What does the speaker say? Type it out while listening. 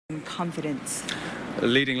confidence.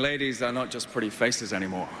 Leading ladies are not just pretty faces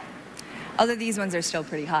anymore. Although these ones are still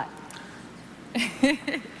pretty hot.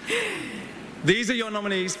 These are your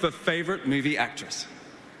nominees for Favorite Movie Actress.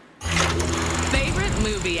 Favorite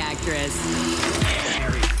Movie Actress.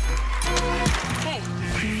 Hey.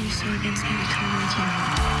 Why are you so against me becoming like you?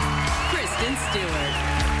 Kristen Stewart.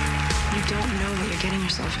 You don't know what you're getting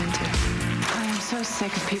yourself into. I am so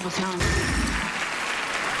sick of people telling me.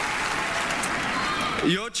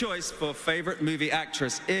 Your choice for Favorite Movie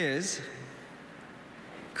Actress is...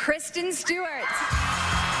 Kristen Stewart.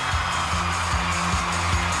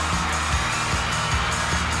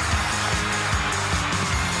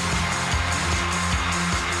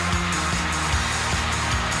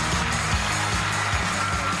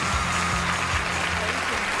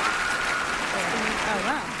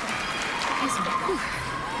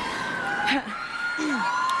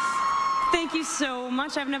 Thank you so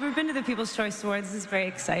much. I've never been to the People's Choice Awards. This is very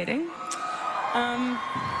exciting.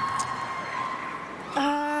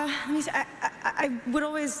 I would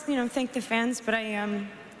always, thank the fans, but I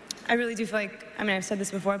really do feel like, I've said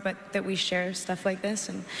this before, but that we share stuff like this,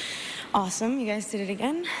 and awesome. You guys did it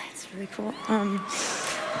again. It's really cool.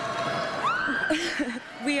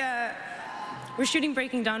 We're shooting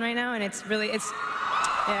Breaking Dawn right now, and it's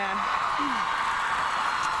yeah.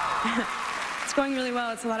 It's going really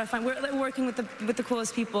well. It's a lot of fun. We're working with the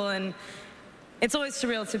coolest people, and it's always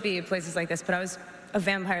surreal to be at places like this, but I was a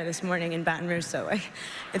vampire this morning in Baton Rouge, so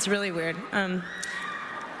it's really weird.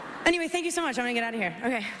 Anyway, thank you so much. I'm gonna get out of here.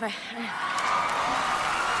 Okay, bye.